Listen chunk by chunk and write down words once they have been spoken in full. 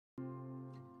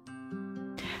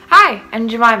Hi, I'm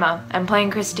Jemima. I'm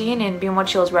playing Christine in Be More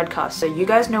Chill's Redcast, so you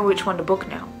guys know which one to book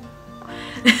now.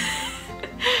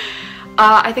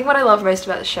 I think what I love most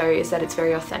about the show is that it's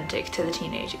very authentic to the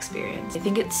teenage experience. I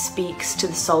think it speaks to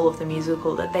the soul of the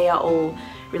musical, that they are all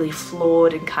really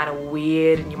flawed and kind of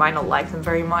weird, and you might not like them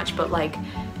very much, but like,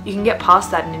 you can get past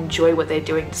that and enjoy what they're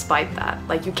doing despite that.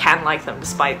 Like, you can like them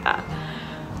despite that.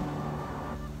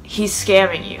 He's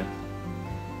scamming you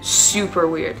super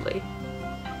weirdly.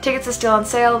 Tickets are still on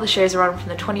sale. The shows are on from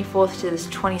the 24th to the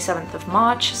 27th of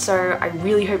March, so I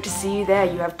really hope to see you there.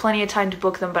 You have plenty of time to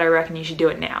book them, but I reckon you should do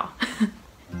it now.